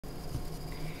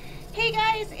Hey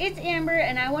guys, it's Amber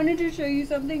and I wanted to show you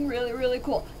something really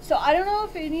cool. So I don't know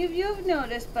if any of you have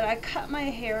noticed, but I cut my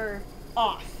hair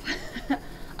off.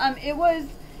 It was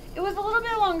a little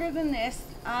bit longer than this.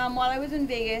 While I was in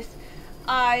Vegas,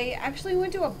 I actually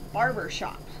went to a barber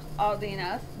shop, oddly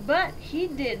enough, but he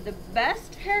did the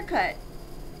best haircut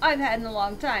I've had in a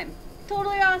long time.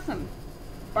 Totally awesome.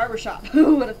 Barbershop,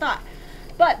 who would have thought?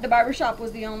 But the barbershop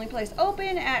was the only place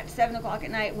open at 7 o'clock at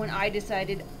night when I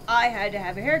decided I had to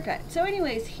have a haircut. So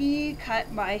anyways, he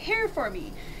cut my hair for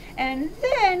me. And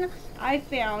then I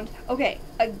found, okay,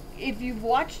 if you've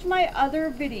watched my other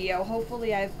video,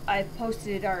 hopefully I've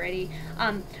posted it already.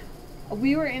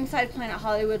 We were inside Planet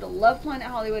Hollywood. Love Planet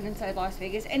Hollywood inside Las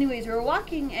Vegas. Anyways, we were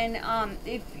walking, and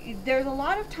if there's a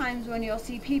lot of times when you'll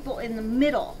see people in the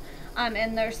middle,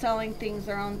 and they're selling things,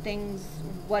 their own things,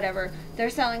 whatever. They're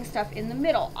selling stuff in the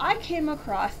middle. I came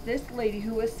across this lady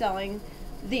who was selling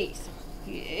these.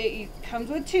 It comes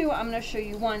with two. I'm going to show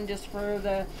you one just for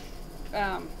the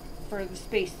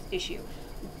space issue.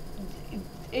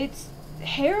 It's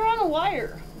hair on a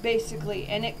wire, basically,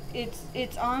 and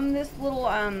it's on this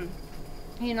little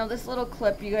you know, this little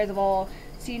clip. You guys have all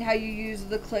seen how you use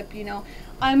the clip, you know.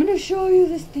 I'm going to show you.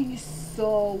 This thing is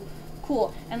so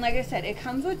cool. And like I said, it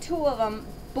comes with two of them.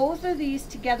 Both of these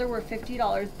together were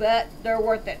 $50, but they're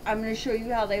worth it. I'm going to show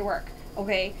you how they work.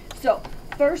 Okay, so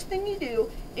first thing you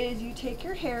do is you take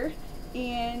your hair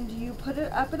and you put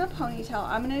it up in a ponytail.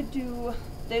 I'm going to do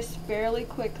this fairly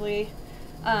quickly.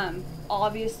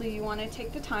 Obviously you want to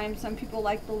take the time. Some people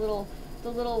like the little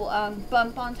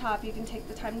bump on top. You can take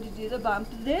the time to do the bump.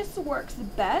 This works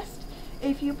best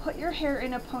if you put your hair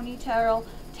in a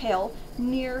ponytail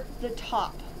near the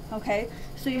top. Okay,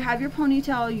 so you have your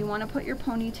ponytail. You want to put your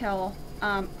ponytail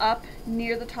up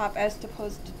near the top as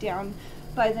opposed to down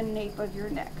by the nape of your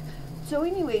neck. So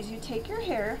anyways, you take your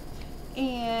hair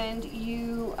and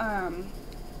you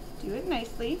do it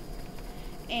nicely,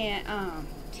 and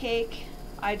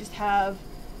I just have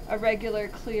a regular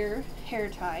clear hair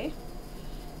tie.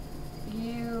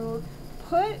 You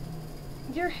put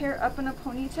your hair up in a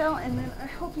ponytail, and then I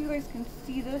hope you guys can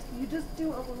see this. You just do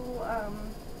a little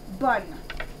bun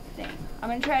thing. I'm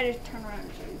going to try to turn around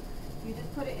and show you. You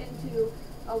just put it into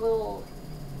a little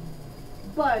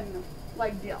bun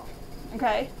like deal.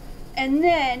 Okay? And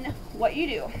then what you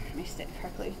do, let me sit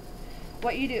correctly.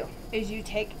 What you do is you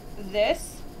take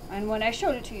this, and when I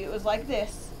showed it to you, it was like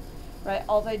this, right?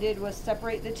 All I did was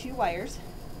separate the two wires.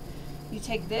 You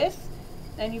take this,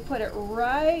 and you put it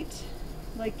right,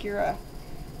 like you're a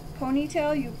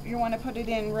ponytail, you want to put it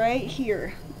in right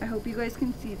here. I hope you guys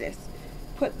can see this.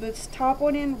 Put this top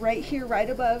one in right here, right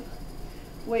above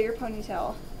where your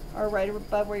ponytail, or right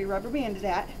above where your rubber band is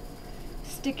at.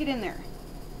 Stick it in there.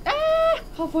 Ah,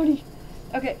 how funny.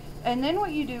 Okay, and then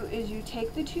what you do is you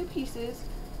take the two pieces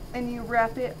and you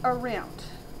wrap it around.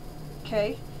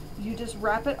 Okay, you just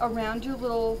wrap it around your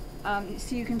little,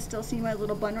 so you can still see my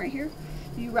little bun right here.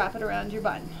 You wrap it around your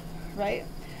bun, right?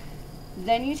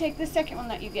 Then you take the second one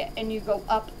that you get and you go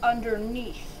up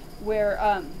underneath where,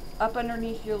 up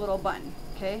underneath your little bun.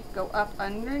 Okay, go up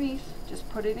underneath, just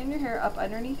put it in your hair, up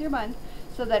underneath your bun,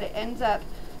 so that it ends up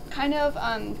kind of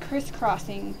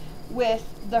crisscrossing with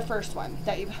the first one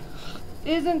that you,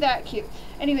 isn't that cute?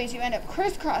 Anyways, you end up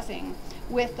crisscrossing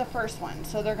with the first one,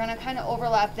 so they're gonna kind of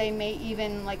overlap. They may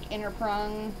even like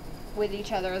interprong with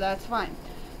each other. That's fine.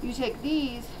 You take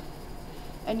these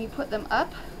and you put them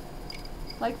up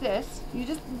like this. You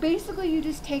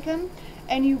just take them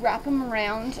and you wrap them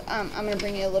around. I'm going to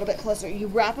bring you a little bit closer. You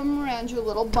wrap them around your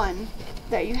little bun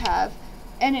that you have,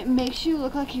 and it makes you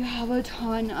look like you have a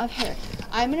ton of hair.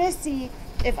 I'm going to see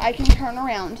if I can turn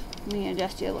around. Let me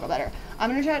adjust you a little better. I'm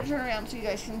going to try to turn around so you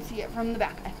guys can see it from the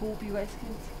back. I hope you guys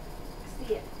can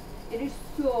see it. It is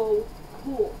so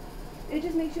cool. It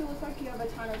just makes you look like you have a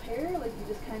ton of hair, like you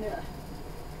just kind of,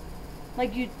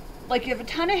 like you have a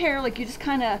ton of hair, like you just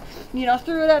kind of, you know,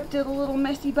 threw it up, did a little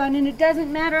messy bun, and it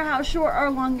doesn't matter how short or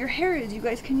long your hair is. You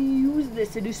guys can use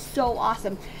this. It is so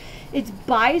awesome. It's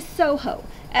by Soho,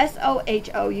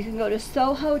 S-O-H-O. You can go to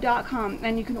soho.com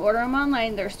and you can order them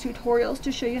online. There's tutorials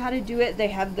to show you how to do it. They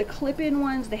have the clip-in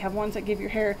ones. They have ones that give your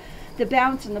hair the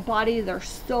bounce and the body. They're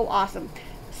so awesome.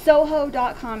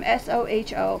 Soho.com,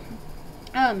 S-O-H-O.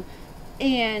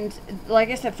 And like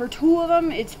I said, for two of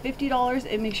them, it's $50.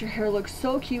 It makes your hair look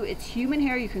so cute. It's human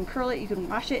hair. You can curl it. You can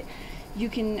wash it. You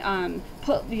can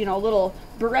put, you know, little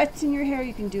barrettes in your hair.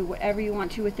 You can do whatever you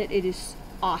want to with it. It is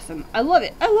awesome. I love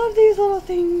it. I love these little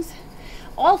things.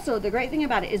 Also, the great thing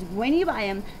about it is when you buy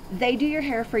them, they do your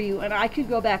hair for you. And I could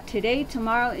go back today,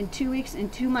 tomorrow, in 2 weeks,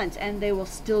 in 2 months, and they will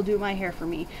still do my hair for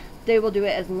me. They will do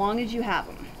it as long as you have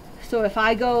them. So if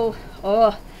I go,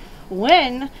 oh,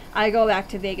 when I go back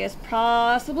to Vegas,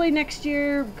 possibly next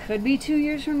year, could be 2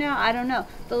 years from now, I don't know.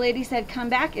 The lady said, come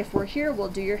back. If we're here, we'll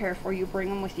do your hair for you. Bring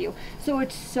them with you. So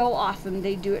it's so awesome.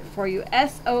 They do it for you.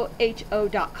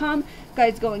 SOHO.com.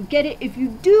 Guys, go and get it. If you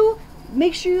do,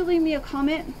 make sure you leave me a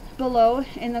comment below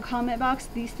in the comment box.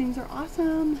 These things are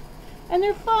awesome. And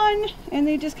they're fun. And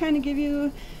they just kind of give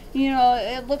you, you know,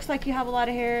 it looks like you have a lot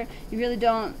of hair. You really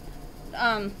don't.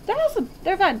 They're awesome.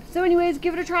 They're fun. So anyways,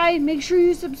 give it a try. Make sure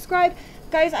you subscribe.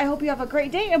 Guys, I hope you have a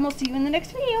great day, and we'll see you in the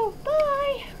next video.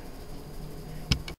 Bye.